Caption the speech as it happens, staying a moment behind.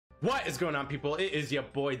What is going on, people? It is your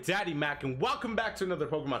boy DaddyMac, and welcome back to another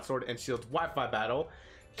Pokemon Sword and Shield Wi-Fi battle.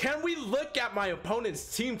 Can we look at my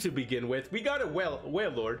opponent's team to begin with? We got a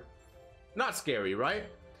Wailord, not scary, right?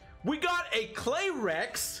 We got a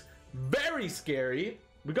Clayrex, very scary.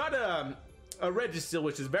 We got a Registeel,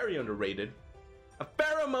 which is very underrated. A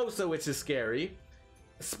Pheromosa, which is scary.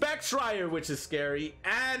 A Spectrier, which is scary,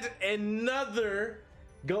 and another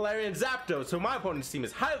Galarian Zapdos. So my opponent's team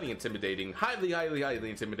is highly intimidating, highly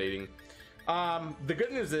intimidating. The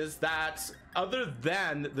good news is that other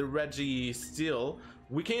than the Registeel,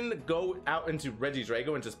 we can go out into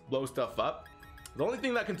Regidrago and just blow stuff up. The only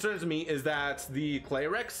thing that concerns me is that the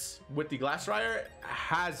Clayrex with the Glastrier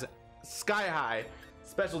has sky high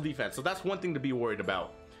special defense, so that's one thing to be worried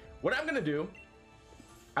about. What I'm gonna do,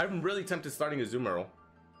 I'm really tempted starting a Azumarill.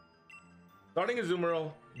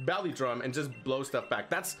 Belly Drum, and just blow stuff back.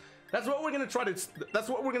 That's what we're gonna try to. That's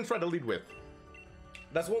what we're gonna try to lead with.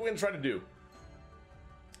 That's what we're gonna try to do.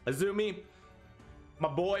 Azumi, my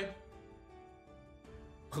boy,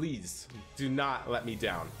 please do not let me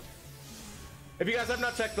down. If you guys have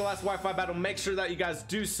not checked the last Wi-Fi battle, make sure that you guys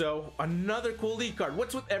do so. Another cool lead card.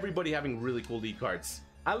 What's with everybody having really cool lead cards?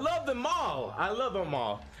 I love them all. I love them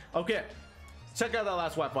all. Okay. Check out that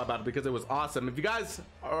last Wi-Fi battle because it was awesome. If you guys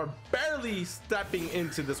are barely stepping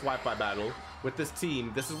into this Wi-Fi battle with this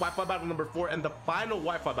team, this is Wi-Fi battle number 4 and the final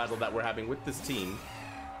Wi-Fi battle that we're having with this team.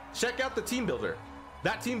 Check out the team builder.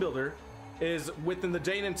 That team builder is within the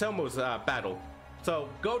Jane and Tomo's battle. So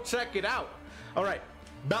go check it out. All right,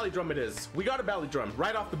 Belly Drum it is. We got a Belly Drum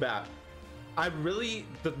right off the bat.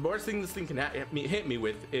 The worst thing this thing can hit me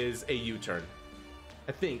with is a U-turn.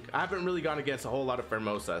 I haven't really gone against a whole lot of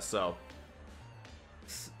Pheromosa, so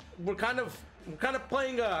we're kind of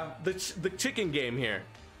playing the chicken game here,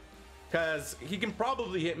 because he can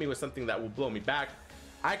probably hit me with something that will blow me back.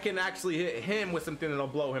 I can actually hit him with something that'll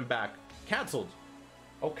blow him back. Cancelled.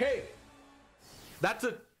 Okay, that's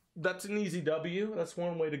an easy W. That's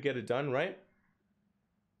one way to get it done, right?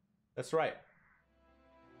 That's right.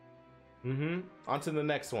 On to the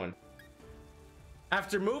next one.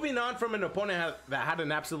 After moving on from an opponent that had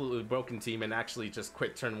an absolutely broken team and actually just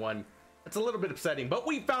quit turn 1, it's a little bit upsetting, but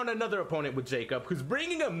we found another opponent with Jacob who's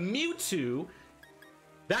bringing a Mewtwo.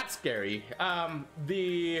 That's scary.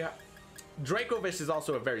 The Dracovish is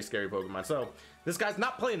also a very scary Pokemon, so this guy's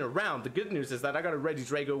not playing around. The good news is that I got a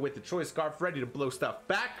Regidrago with the Choice Scarf ready to blow stuff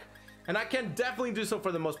back, and I can definitely do so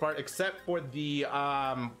for the most part, except for the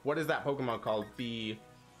what is that Pokemon called? The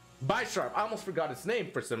Bisharp. I almost forgot its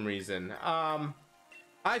name for some reason.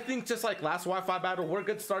 I think just like last Wi-Fi battle, we're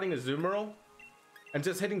good starting a Azumarill and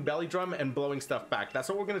just hitting Belly Drum and blowing stuff back. That's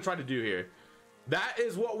what we're gonna try to do here. That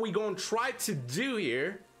is what we're gonna try to do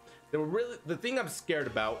here. The thing I'm scared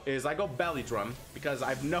about is I go Belly Drum because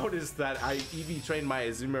I've noticed that I EV trained my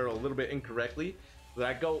Azumarill a little bit incorrectly. That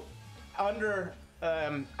I go under,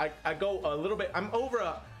 I go a little bit, I'm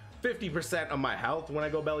over 50% of my health when I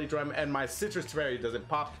go Belly Drum, and my Citrus Fairy doesn't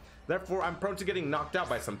pop. Therefore, I'm prone to getting knocked out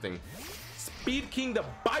by something. Speed King the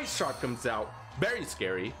Bisharp comes out. Very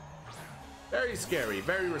scary. Very scary,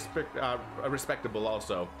 very respectable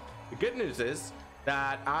also. The good news is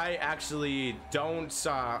that I actually don't,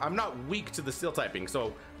 I'm not weak to the steel typing,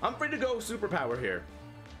 so I'm free to go superpower here.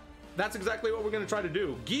 That's exactly what we're gonna try to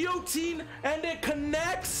do. Guillotine, and it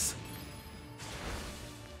connects!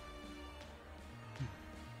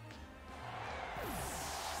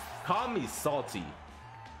 Call me salty.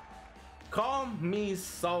 Call me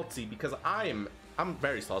salty, because I'm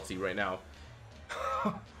very salty right now.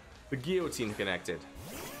 The Guillotine connected.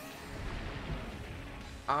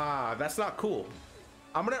 That's not cool.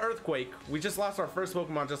 I'm gonna Earthquake. We just lost our first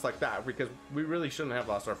Pokemon just like that, because we really shouldn't have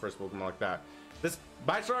lost our first Pokemon like that. This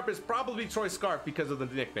Bisharp is probably Choice Scarf because of the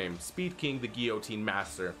nickname. Speed King, the Guillotine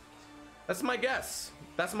Master. That's my guess.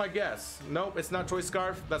 That's my guess. Nope, it's not Choice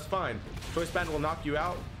Scarf. That's fine. Choice Band will knock you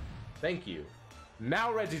out. Thank you.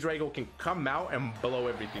 Now Regidrago can come out and blow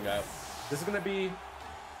everything up. This is gonna be...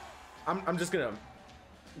 I'm just gonna...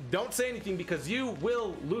 Don't say anything because you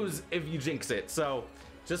will lose if you jinx it. So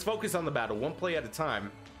just focus on the battle, one play at a time.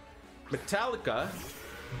 Metallica,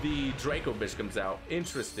 the Dracovish comes out.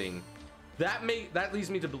 Interesting. That leads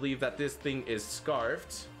me to believe that this thing is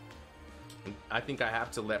scarfed. I think I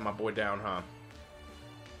have to let my boy down, huh?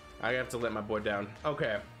 I have to let my boy down.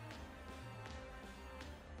 Okay.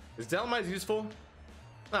 Is Delimize useful?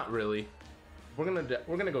 Not really. We're gonna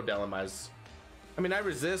go Delimize. I mean, I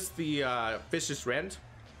resist the Vicious Rend.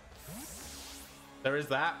 There is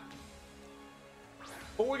that.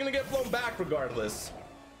 But we're gonna get blown back regardless.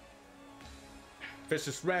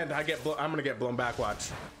 Vicious Rend, I'm gonna get blown back,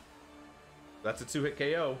 watch. That's a 2-hit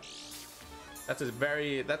KO. That's a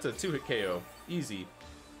 2-hit KO. Easy.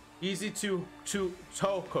 Easy to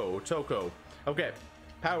Toko. Okay,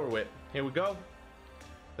 Power Whip. Here we go.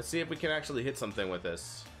 Let's see if we can actually hit something with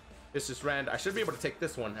this. Vicious Rand. I should be able to take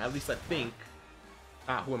this one, at least I think.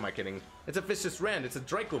 Ah, who am I kidding? It's a Vicious Rand. It's a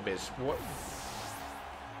Draco Bish. What?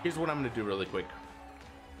 Here's what I'm gonna do really quick.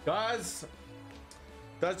 Does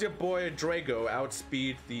your boy Drago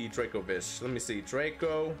outspeed the Draco Bish? Let me see.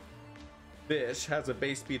 Draco Bish has a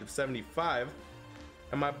base speed of 75,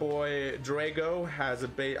 and my boy Drago has a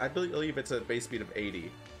base. I believe it's a base speed of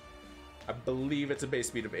 80. I believe it's a base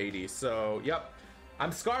speed of 80. So, yep.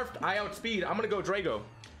 I'm scarfed. I outspeed. I'm gonna go Drago.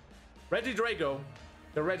 Regidrago.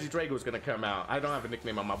 The Regidrago is gonna come out. I don't have a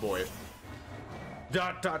nickname on my boy.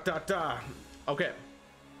 Okay.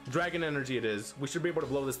 Dragon Energy it is. We should be able to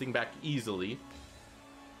blow this thing back easily.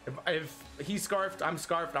 If he's scarfed, I'm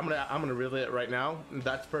scarfed. I'm gonna reel it right now.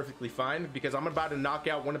 That's perfectly fine because I'm about to knock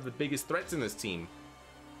out one of the biggest threats in this team.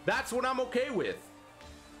 That's what I'm okay with.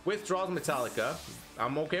 Withdraws Metallica.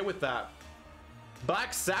 I'm okay with that.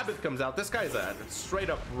 Black Sabbath comes out. This guy's a straight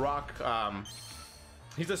up rock.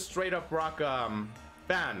 He's a straight up rock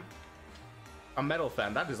fan. A metal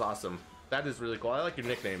fan. That is awesome. That is really cool. I like your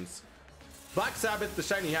nicknames. Black Sabbath, the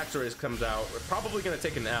shiny Haxorus comes out. We're probably gonna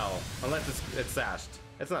take an L unless it's sashed.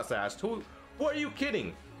 It's not sashed. Who are you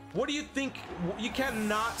kidding? What do you think? You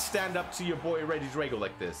cannot stand up to your boy Regidrago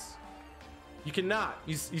like this. You cannot.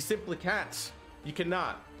 You simply can't. You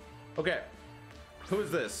cannot. Okay. Who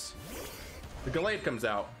is this? The Gallade comes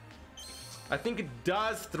out. I think it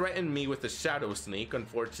does threaten me with a Shadow Sneak,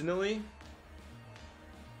 unfortunately.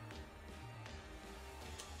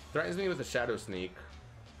 Threatens me with a Shadow Sneak.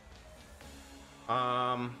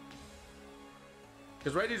 Because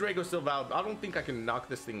Regidrago's still valid. I don't think I can knock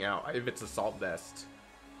this thing out if it's Assault Vest.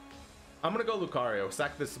 I'm gonna go Lucario.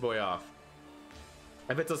 Sack this boy off.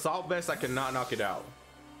 If it's Assault Vest, I cannot knock it out.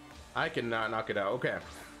 I cannot knock it out. Okay.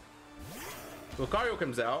 Lucario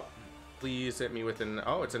comes out. Please hit me with an...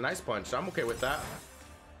 Oh, it's a nice punch. I'm okay with that.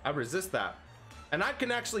 I resist that. And I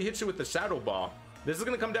can actually hit you with the Shadow Ball. This is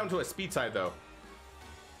gonna come down to a speed side, though.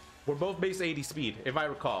 We're both base 80 speed, if I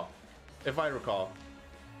recall. If I recall.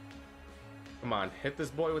 Come on, hit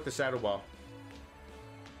this boy with the Shadow Ball.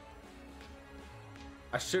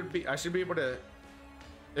 I should be able to.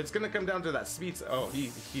 It's gonna come down to that speed. Oh,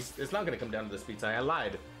 it's not gonna come down to the speed side. I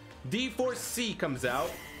lied. D4C comes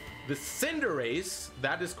out. The Cinderace.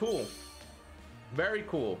 That is cool. Very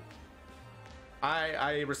cool.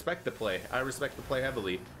 I respect the play. I respect the play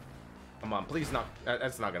heavily. Come on, please knock.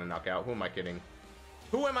 That's not gonna knock out. Who am I kidding?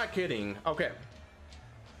 Who am I kidding? Okay.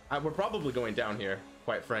 We're probably going down here,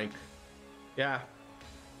 quite frank. Yeah.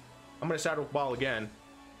 I'm gonna Shadow Ball again.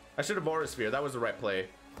 I should have Aura Sphere. That was the right play.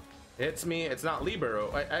 It hits me. It's not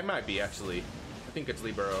Libero. I might be, actually. I think it's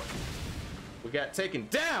Libero. We got taken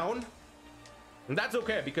down. And that's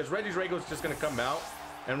okay, because Regidrago's just gonna come out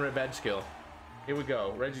and revenge kill. Here we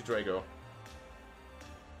go. Regidrago.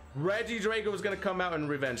 Regidrago is gonna come out and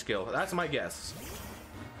revenge kill. That's my guess.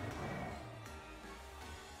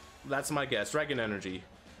 That's my guess. Dragon Energy.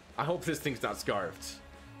 I hope this thing's not scarfed.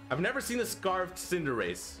 I've never seen a scarfed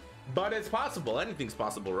Cinderace, but it's possible. Anything's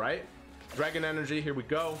possible, right? Dragon Energy, here we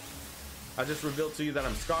go. I just revealed to you that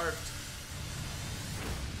I'm scarfed.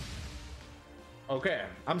 Okay,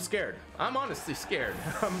 I'm scared. I'm honestly scared.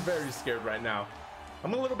 I'm very scared right now.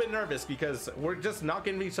 I'm a little bit nervous because we're just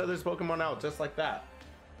knocking each other's Pokemon out just like that.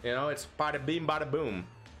 You know, it's bada beam, bada boom.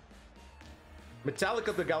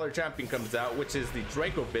 Metallica the Galar Champion comes out, which is the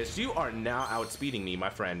Draco Bish. You are now outspeeding me, my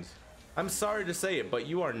friend. I'm sorry to say it, but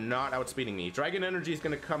you are not outspeeding me. Dragon Energy is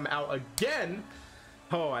going to come out again.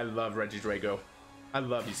 Oh, I love Regidrago. I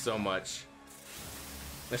love you so much.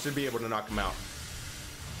 I should be able to knock him out.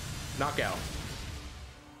 Knockout.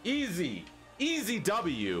 Easy. Easy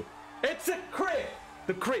W. It's a crit.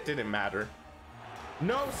 The crit didn't matter.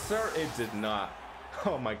 No, sir, it did not.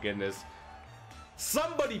 Oh, my goodness.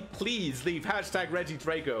 Somebody please leave hashtag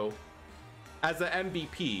Regidrago as an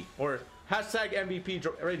MVP, or hashtag MVP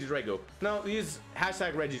Regidrago. No, use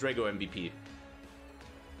hashtag Regidrago MVP.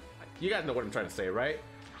 You guys know what I'm trying to say, right?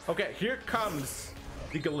 Okay, here comes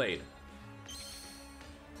the Gallade.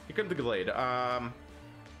 Here comes the Gallade.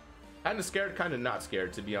 Kind of scared, kind of not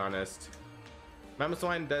scared, to be honest.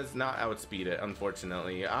 Mamoswine does not outspeed it,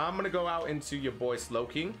 unfortunately. I'm gonna go out into your boy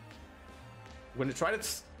Slowking. I'm gonna try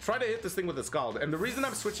to hit this thing with a Scald, and the reason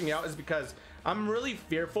I'm switching out is because I'm really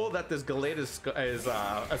fearful that this Gallade is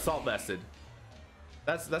assault vested.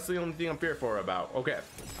 That's the only thing I'm fearful about. Okay,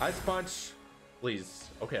 Ice Punch, please.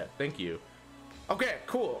 Okay, thank you. Okay,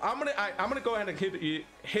 cool. I'm gonna go ahead and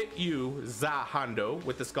hit you Zahando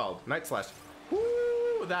with the Scald. Night Slash.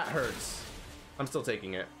 Woo, that hurts. I'm still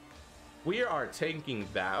taking it. We are taking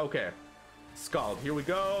that. Okay. Scald. Here we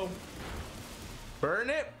go. Burn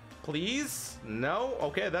it, please. No?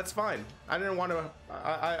 Okay, that's fine. I didn't want to...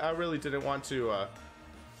 I really didn't want to,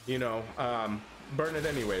 you know, burn it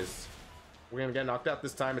anyways. We're gonna get knocked out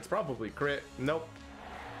this time. It's probably crit. Nope.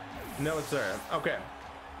 No, sir. Okay.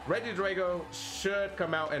 Regidrago should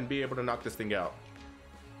come out and be able to knock this thing out.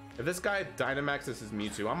 If this guy Dynamaxes his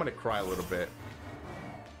Mewtwo, I'm gonna cry a little bit.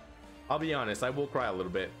 I'll be honest, I will cry a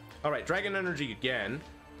little bit. Alright, Dragon Energy again.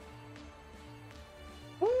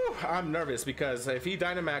 Woo, I'm nervous because if he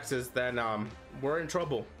Dynamaxes, then we're in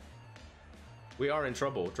trouble. We are in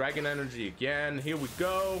trouble. Dragon Energy again. Here we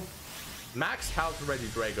go. Max House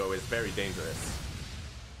Regidrago is very dangerous.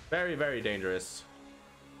 Very, very dangerous.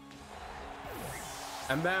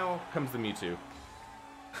 And now comes the Mewtwo.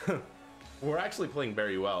 We're actually playing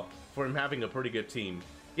very well for him having a pretty good team.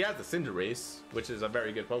 He has the Cinderace, which is a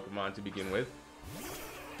very good Pokemon to begin with.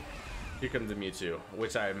 Here comes the Mewtwo,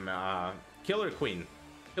 which I'm Killer Queen.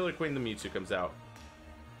 Killer Queen the Mewtwo comes out.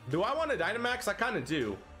 Do I want to Dynamax? I kind of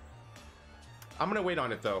do. I'm gonna wait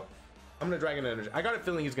on it though. I'm gonna Dragon Energy. I got a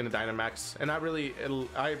feeling he's gonna Dynamax, and I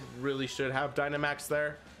really should have Dynamax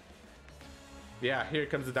there. Yeah, here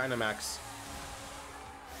comes the Dynamax.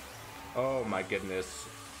 Oh my goodness.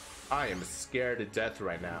 I am scared to death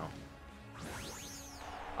right now.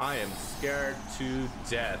 I am scared to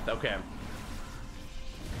death. Okay.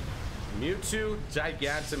 Mewtwo,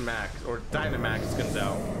 Gigantamax, or Dynamax comes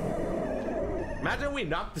out. Imagine we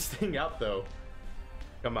knock this thing out though.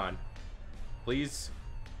 Come on. Please.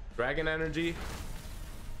 Dragon Energy.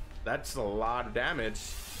 That's a lot of damage.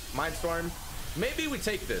 Mindstorm. Maybe we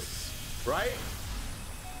take this, right?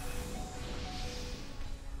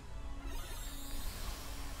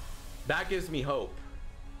 That gives me hope.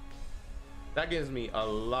 That gives me a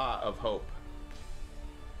lot of hope.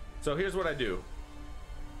 So here's what I do.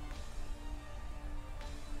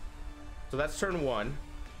 So that's turn 1.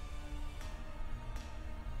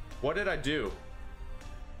 What did I do?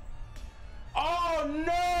 Oh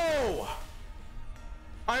no!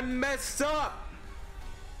 I messed up.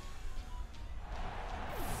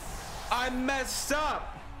 I messed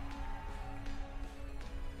up.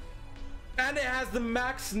 And it has the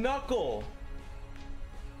max knuckle.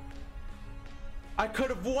 I could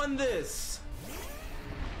have won this.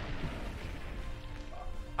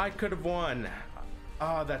 I could have won.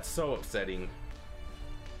 Oh, that's so upsetting.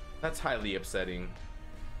 That's highly upsetting.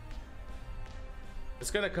 It's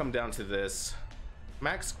gonna come down to this.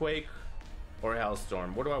 Max Quake or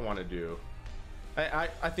Hellstorm. What do I want to do? I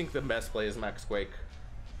think the best play is Max Quake.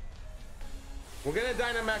 We're gonna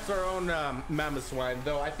Dynamax our own Mamoswine,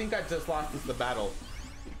 though I think I just lost the battle.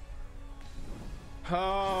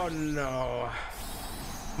 Oh no.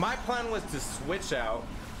 My plan was to switch out,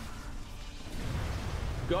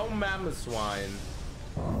 go Mamoswine,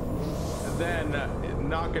 then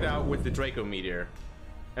knock it out with the Draco Meteor.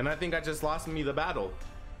 And I think I just lost me the battle.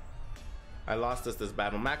 I lost us this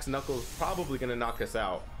battle. Max Knuckles probably gonna knock us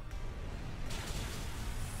out.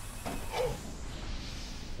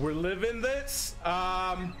 We're living this.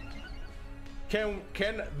 Can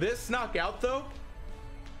this knock out though?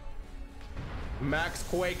 Max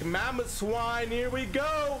Quake Mamoswine, here we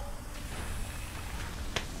go.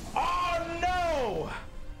 Oh no!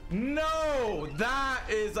 No, that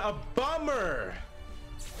is a bummer.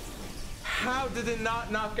 How did it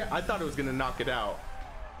not knock it? I thought it was gonna knock it out.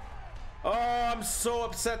 Oh, I'm so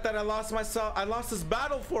upset that I lost myself. I lost this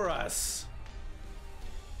battle for us.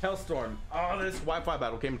 Hellstorm. Oh, this Wi-Fi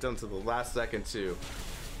battle came down to the last second too.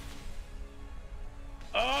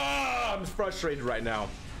 Oh, I'm frustrated right now.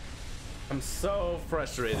 I'm so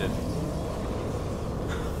frustrated.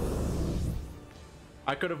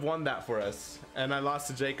 I could have won that for us, and I lost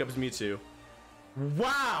to Jacob's Mewtwo.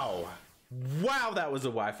 Wow. Wow, that was a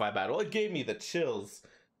Wi-Fi battle. It gave me the chills.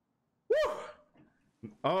 Woo!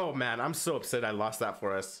 Oh man, I'm so upset I lost that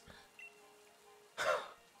for us.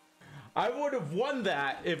 I would have won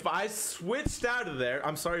that if I switched out of there.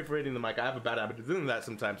 I'm sorry for hitting the mic. I have a bad habit of doing that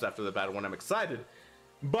sometimes after the battle when I'm excited.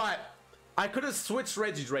 But I could have switched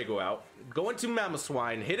Regidrago out, go into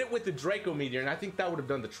Mamoswine, hit it with the Draco Meteor, and I think that would have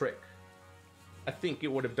done the trick. I think it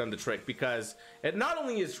would have done the trick because it not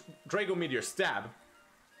only is Draco Meteor stab,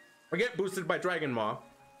 I get boosted by Dragon Maw.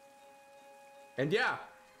 And yeah,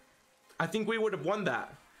 I think we would have won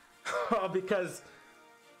that. Because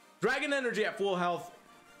Dragon Energy at full health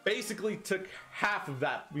basically took half of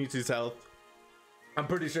that Mewtwo's health. I'm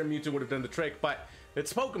pretty sure Mewtwo would have done the trick, but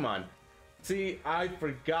it's Pokemon. See, I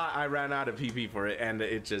forgot I ran out of PP for it, and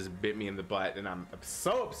it just bit me in the butt, and I'm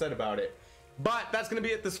so upset about it. But that's going to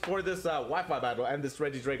be it for this Wi-Fi battle and this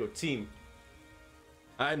Regidrago team.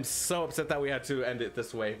 I'm so upset that we had to end it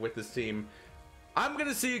this way with this team. I'm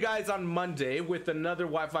gonna see you guys on Monday with another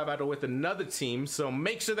Wi-Fi battle with another team, so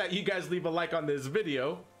make sure that you guys leave a like on this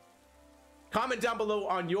video. Comment down below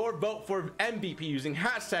on your vote for MVP using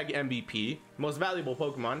hashtag MVP, most valuable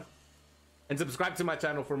Pokemon. And subscribe to my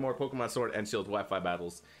channel for more Pokemon Sword and Shield Wi-Fi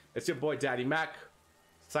battles. It's your boy DaddyMac,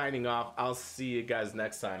 signing off. I'll see you guys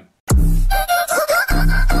next time.